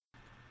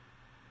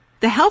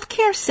The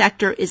healthcare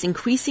sector is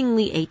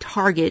increasingly a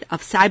target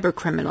of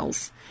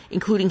cybercriminals,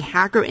 including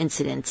hacker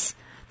incidents.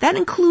 That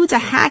includes a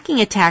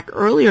hacking attack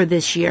earlier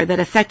this year that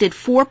affected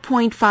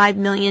 4.5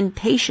 million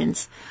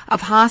patients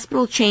of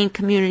hospital-chain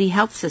community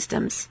health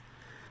systems.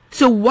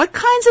 So what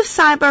kinds of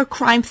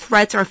cybercrime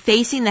threats are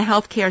facing the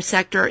healthcare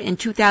sector in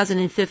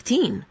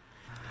 2015?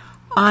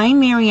 I'm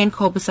Marianne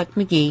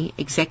Kolbasuk-McGee,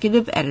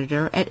 Executive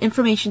Editor at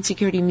Information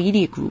Security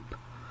Media Group.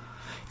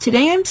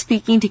 Today I'm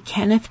speaking to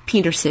Kenneth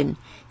Peterson,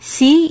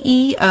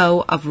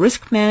 CEO of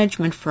risk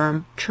management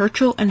firm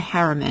Churchill &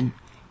 Harriman.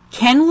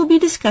 Ken will be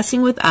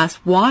discussing with us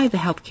why the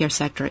healthcare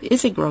sector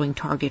is a growing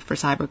target for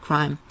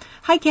cybercrime.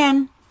 Hi,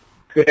 Ken.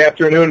 Good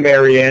afternoon,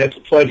 Marianne. It's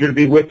a pleasure to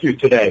be with you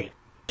today.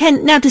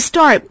 Ken, now to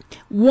start,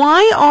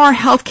 why are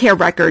healthcare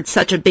records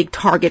such a big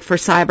target for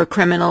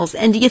cybercriminals?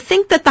 And do you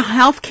think that the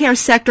healthcare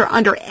sector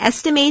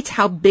underestimates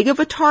how big of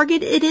a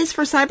target it is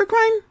for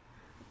cybercrime?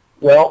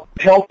 Well,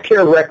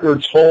 healthcare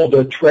records hold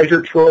a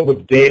treasure trove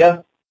of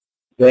data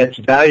that's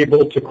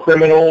valuable to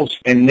criminals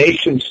and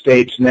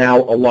nation-states now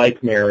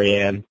alike,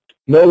 Marianne.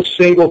 No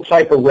single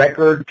type of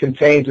record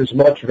contains as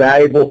much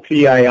valuable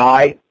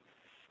PII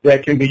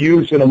that can be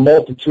used in a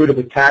multitude of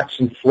attacks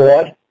and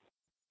fraud.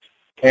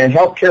 And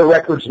healthcare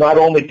records not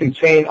only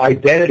contain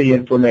identity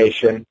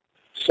information,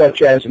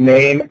 such as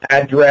name,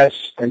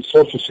 address, and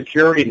social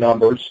security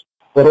numbers,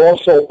 but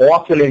also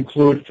often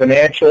include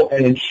financial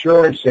and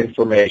insurance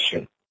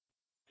information.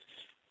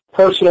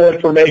 Personal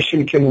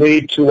information can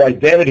lead to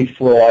identity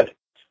fraud,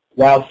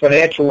 while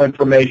financial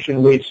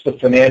information leads to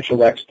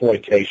financial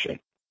exploitation.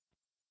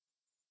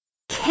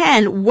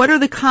 Ken, what are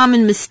the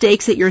common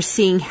mistakes that you're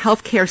seeing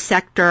healthcare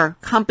sector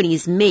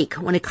companies make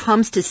when it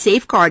comes to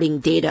safeguarding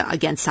data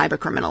against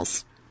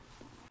cybercriminals?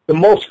 The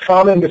most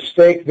common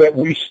mistake that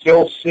we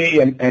still see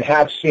and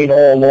have seen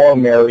all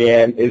along,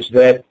 Marianne, is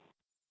that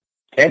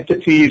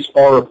entities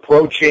are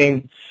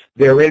approaching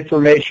their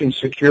information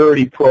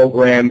security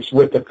programs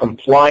with a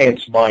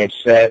compliance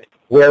mindset,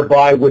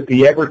 whereby with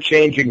the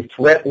ever-changing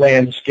threat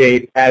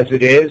landscape as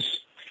it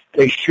is,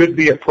 they should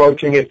be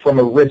approaching it from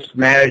a risk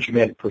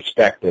management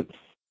perspective.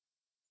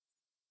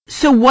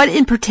 So what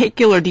in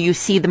particular do you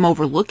see them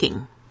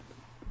overlooking?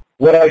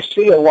 What I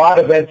see a lot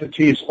of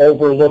entities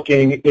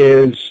overlooking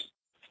is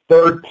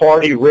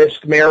third-party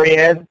risk,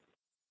 Marianne.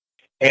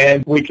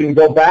 And we can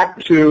go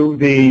back to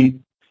the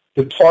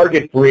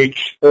Target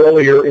breach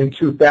earlier in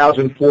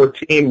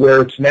 2014,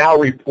 where it's now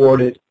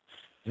reported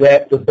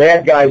that the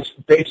bad guys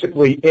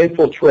basically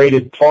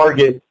infiltrated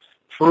Target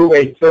through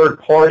a third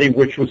party,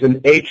 which was an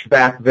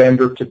HVAC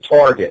vendor to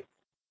Target.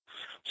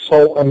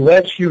 So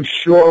unless you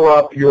shore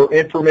up your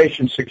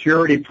information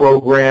security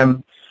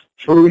program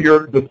through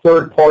the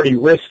third-party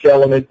risk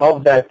element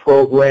of that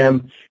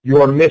program,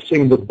 you're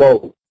missing the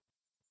boat.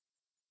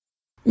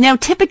 Now,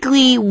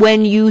 typically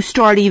when you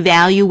start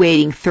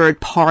evaluating third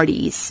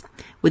parties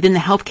within the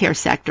healthcare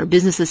sector,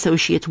 business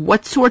associates,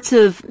 what sorts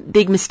of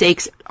big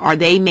mistakes are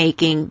they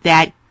making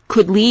that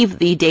could leave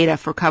the data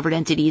for covered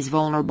entities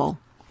vulnerable?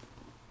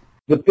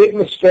 The big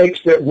mistakes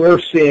that we're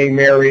seeing,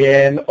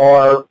 Marianne,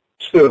 are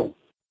two.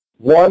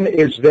 One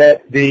is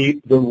that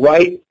the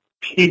right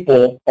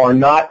people are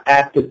not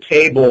at the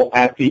table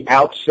at the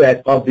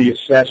outset of the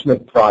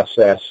assessment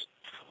process,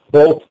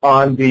 both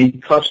on the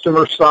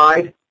customer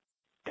side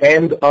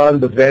and on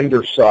the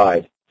vendor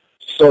side,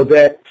 so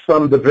that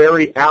from the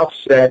very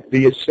outset,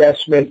 the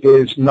assessment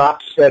is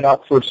not set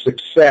up for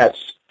success,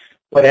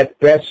 but at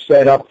best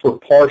set up for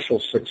partial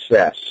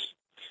success.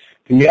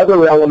 The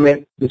other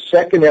element, the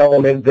second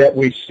element that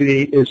we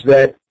see is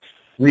that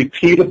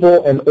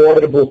repeatable and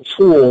auditable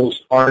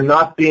tools are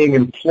not being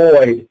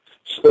employed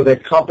so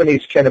that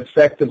companies can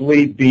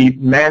effectively be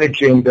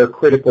managing their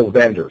critical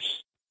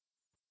vendors.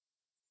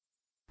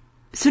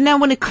 So now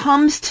when it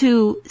comes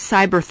to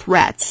cyber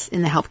threats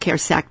in the healthcare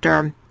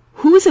sector,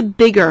 who is a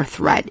bigger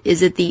threat?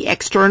 Is it the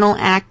external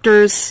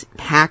actors,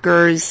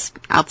 hackers,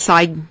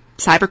 outside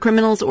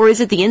cybercriminals, or is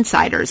it the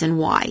insiders, and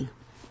why?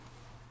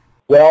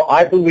 Well,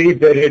 I believe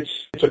that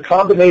it's a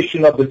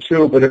combination of the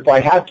two, but if I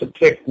had to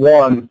pick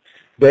one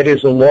that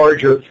is a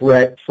larger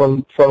threat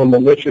from a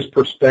malicious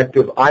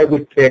perspective, I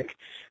would pick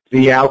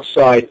the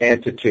outside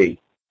entity.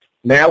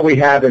 Now we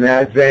have an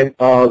advent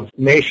of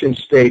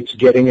nation-states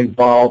getting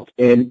involved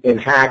in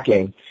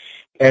hacking.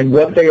 And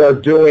what they are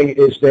doing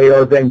is they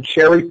are then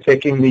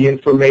cherry-picking the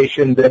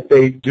information that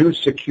they do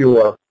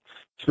secure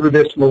through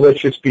this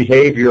malicious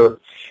behavior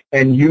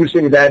and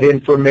using that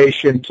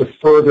information to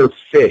further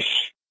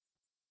phish.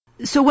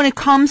 So when it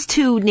comes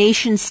to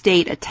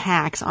nation-state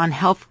attacks on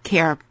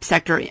healthcare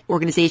sector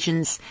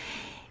organizations,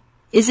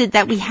 is it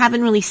that we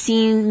haven't really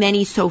seen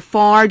many so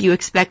far? Do you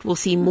expect we'll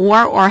see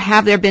more? Or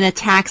have there been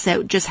attacks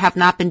that just have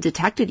not been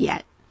detected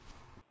yet?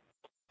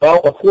 Well,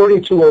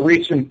 according to a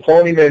recent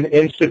Ponyman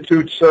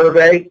Institute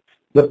survey,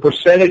 the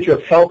percentage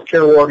of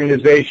healthcare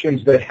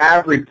organizations that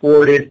have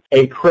reported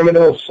a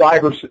criminal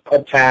cyber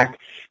attack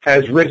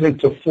has risen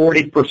to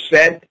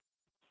 40%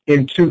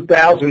 in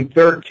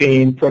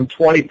 2013 from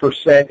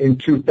 20% in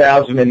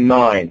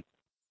 2009.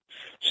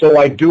 So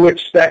I do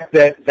expect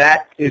that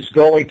that is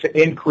going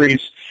to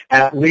increase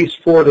at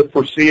least for the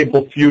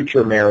foreseeable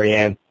future,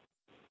 Marianne.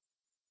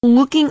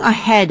 Looking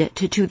ahead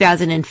to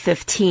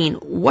 2015,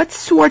 what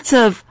sorts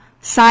of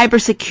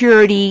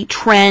cybersecurity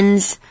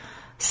trends,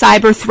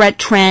 cyber threat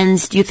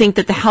trends do you think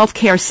that the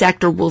healthcare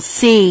sector will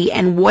see,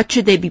 and what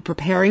should they be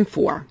preparing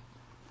for?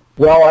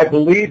 Well, I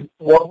believe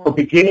what we're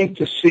beginning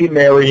to see,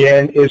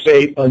 Marianne, is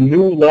a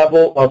new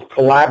level of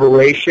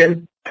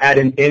collaboration at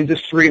an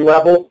industry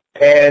level,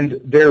 and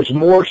there's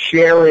more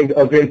sharing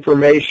of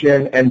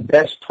information and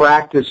best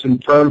practice in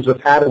terms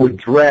of how to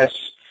address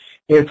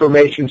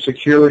information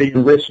security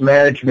and risk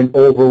management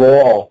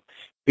overall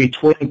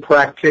between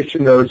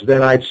practitioners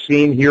than I've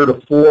seen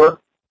heretofore.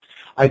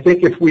 I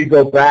think if we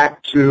go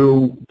back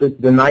to the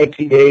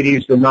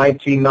 1980s, the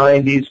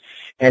 1990s,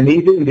 and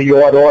even the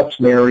aughts,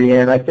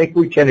 Marianne, I think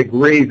we can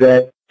agree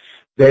that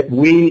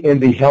we in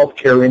the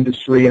healthcare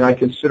industry, and I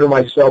consider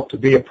myself to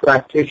be a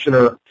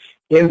practitioner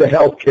in the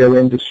healthcare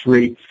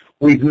industry,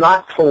 we've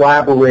not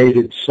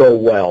collaborated so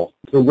well.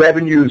 The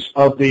revenues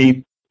of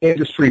the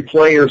industry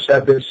players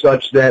have been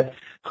such that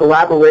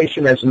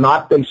collaboration has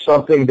not been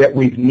something that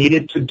we've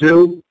needed to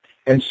do,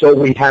 and so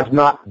we have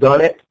not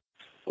done it.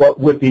 But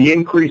with the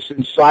increase in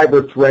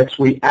cyber threats,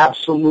 we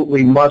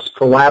absolutely must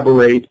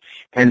collaborate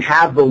and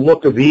have the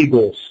look of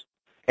eagles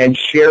and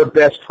share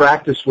best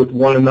practice with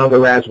one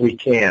another as we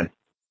can.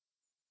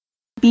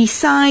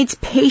 Besides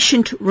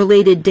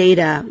patient-related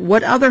data,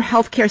 what other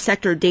healthcare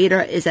sector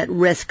data is at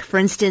risk? For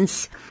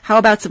instance, how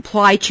about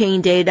supply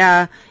chain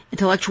data,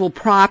 intellectual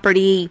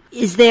property?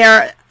 Is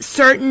there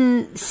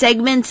certain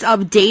segments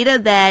of data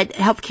that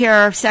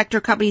healthcare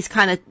sector companies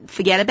kind of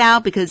forget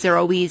about because they're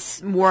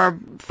always more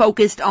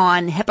focused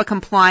on HIPAA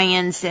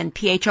compliance and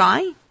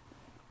PHI?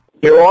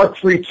 There are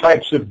three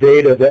types of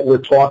data that we're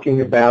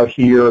talking about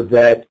here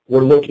that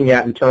we're looking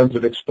at in terms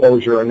of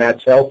exposure, and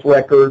that's health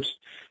records,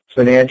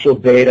 financial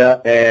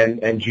data,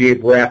 and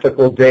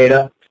geographical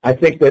data. I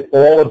think that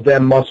all of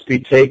them must be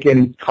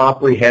taken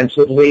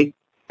comprehensively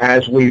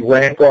as we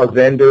rank our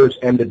vendors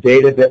and the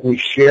data that we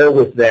share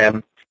with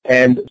them.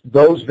 And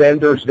those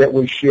vendors that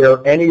we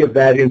share any of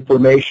that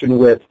information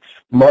with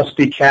must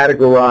be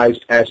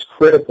categorized as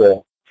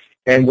critical,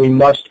 and we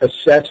must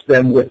assess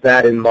them with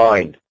that in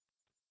mind.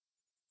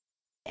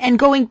 And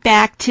going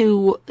back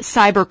to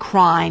cyber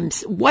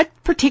crimes, what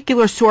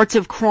particular sorts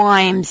of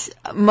crimes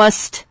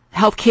must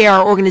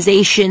healthcare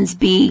organizations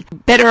be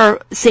better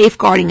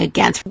safeguarding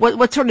against?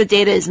 What sort of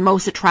data is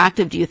most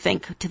attractive, do you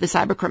think, to the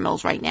cyber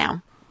criminals right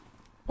now?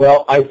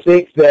 Well, I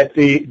think that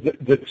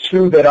the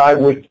two that I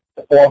would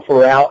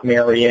offer out,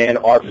 Marianne,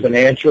 are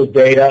financial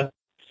data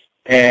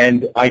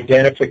and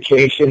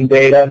identification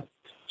data.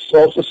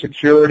 Social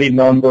Security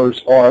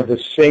numbers are the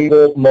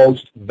single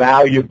most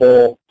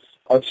valuable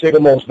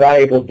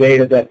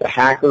data that the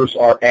hackers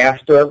are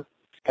after.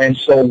 And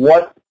so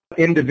what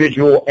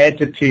individual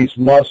entities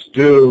must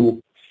do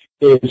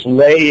is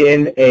lay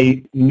in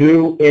a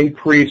new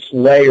increased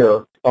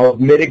layer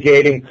of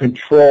mitigating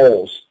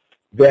controls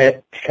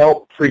that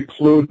help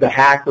preclude the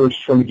hackers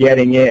from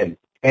getting in.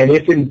 And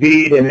if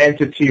indeed an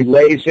entity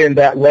lays in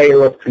that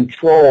layer of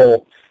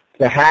control,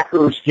 the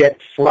hackers get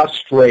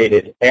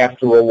frustrated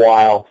after a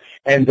while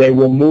and they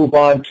will move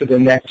on to the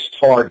next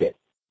target.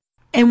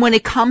 And when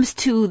it comes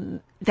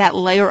to that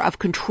layer of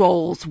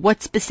controls,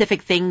 what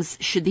specific things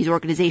should these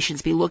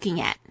organizations be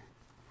looking at?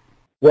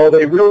 Well,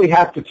 they really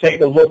have to take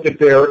a look at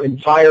their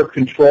entire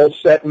control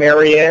set,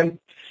 Marianne,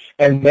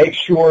 and make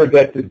sure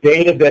that the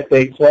data that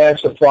they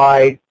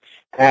classify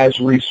as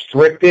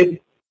restricted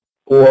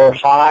or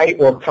high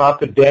or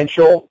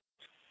confidential,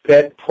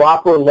 that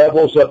proper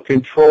levels of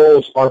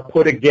controls are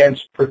put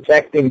against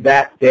protecting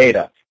that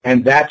data.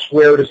 And that's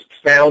where to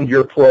found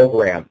your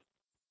program.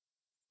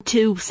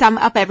 To sum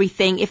up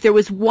everything, if there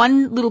was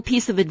one little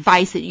piece of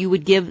advice that you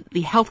would give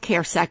the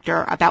healthcare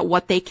sector about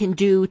what they can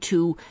do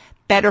to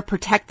better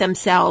protect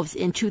themselves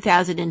in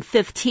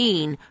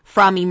 2015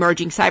 from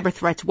emerging cyber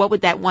threats, what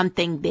would that one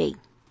thing be?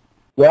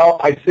 Well,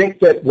 I think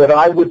that what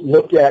I would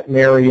look at,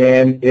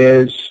 Marianne,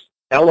 is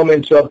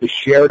elements of the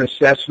Shared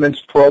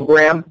Assessments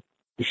Program.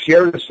 The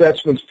Shared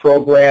Assessments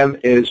Program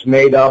is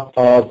made up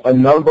of a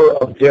number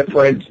of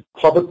different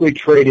publicly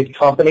traded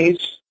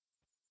companies,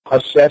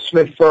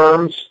 assessment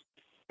firms,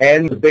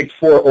 and the Big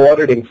Four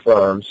auditing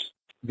firms.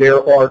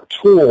 There are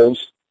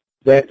tools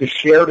that the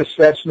Shared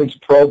Assessments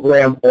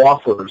Program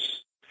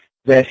offers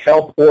that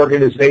help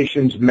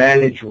organizations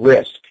manage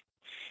risk.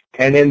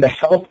 And in the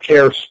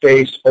healthcare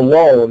space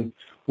alone,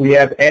 we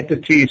have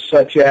entities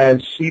such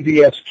as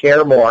CVS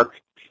Caremark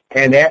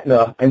and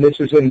Aetna, and this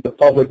is in the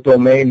public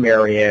domain,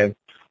 Marianne.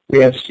 We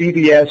have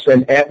CVS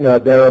and Aetna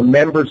that are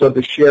members of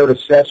the Shared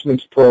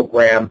Assessments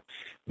Program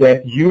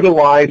that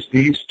utilize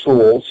these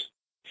tools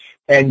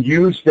and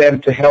use them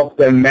to help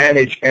them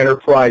manage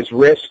enterprise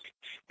risk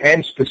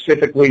and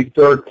specifically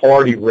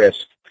third-party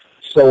risk.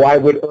 So I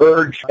would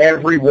urge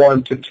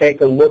everyone to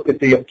take a look at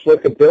the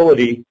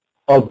applicability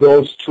of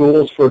those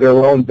tools for their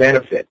own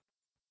benefit.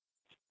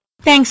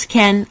 Thanks,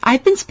 Ken.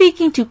 I've been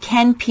speaking to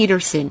Ken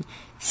Peterson,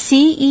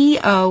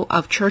 CEO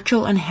of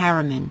Churchill &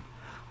 Harriman.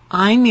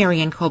 I'm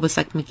Marianne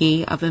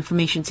Kolbasuk-McGee of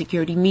Information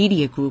Security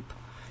Media Group.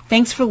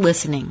 Thanks for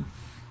listening.